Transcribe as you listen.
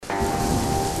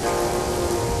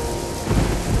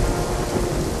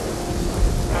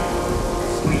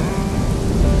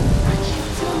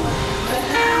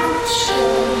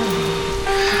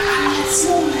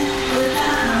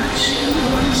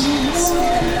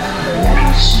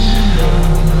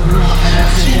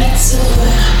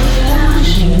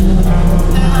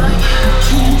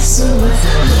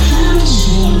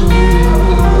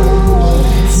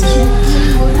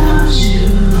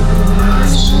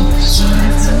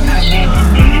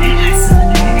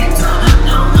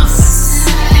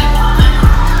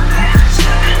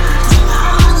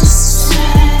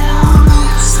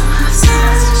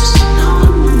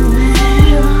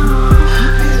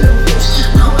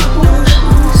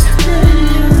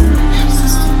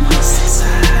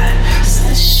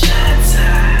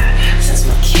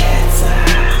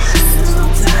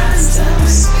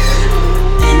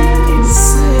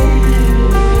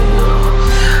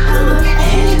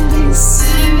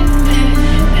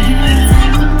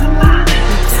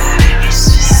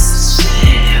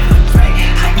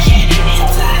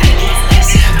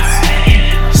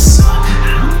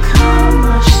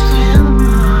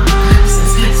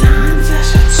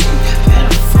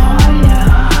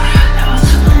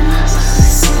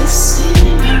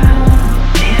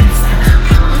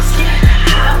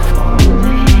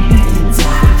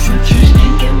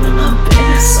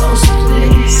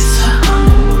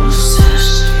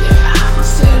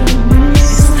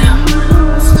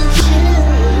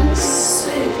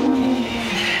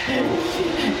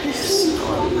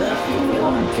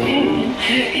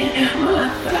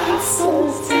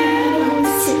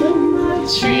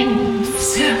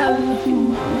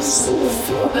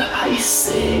I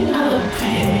say no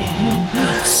pain,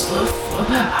 so for all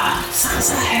the times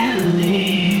I had to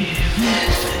leave.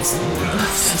 There's a world,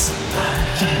 there's a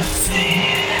lot of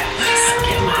fear.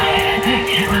 Get my head,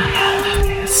 get my heart,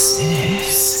 get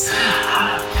six.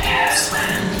 Our past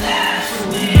when left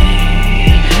me.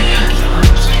 You can't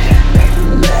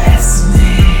recognize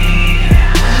me.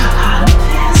 Our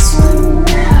past when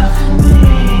left me.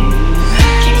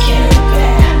 Can't get it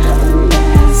back, nothing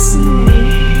left me.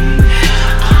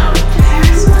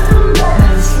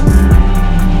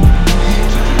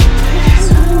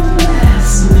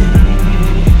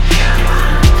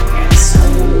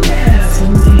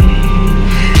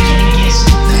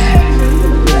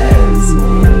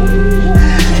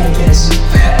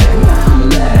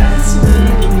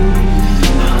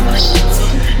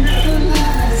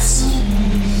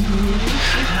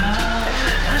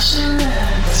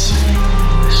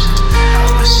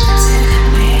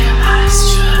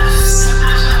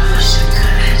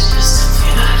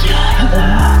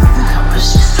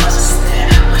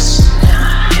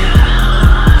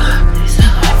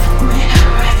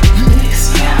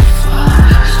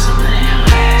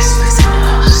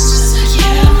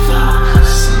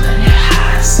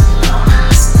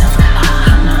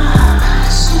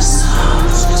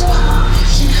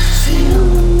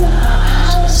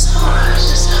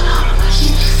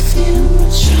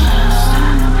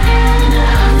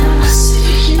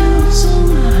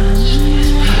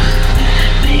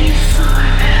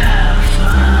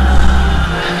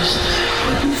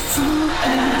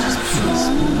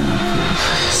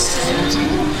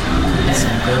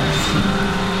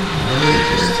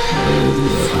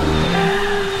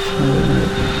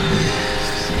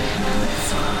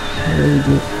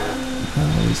 How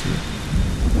is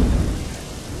it?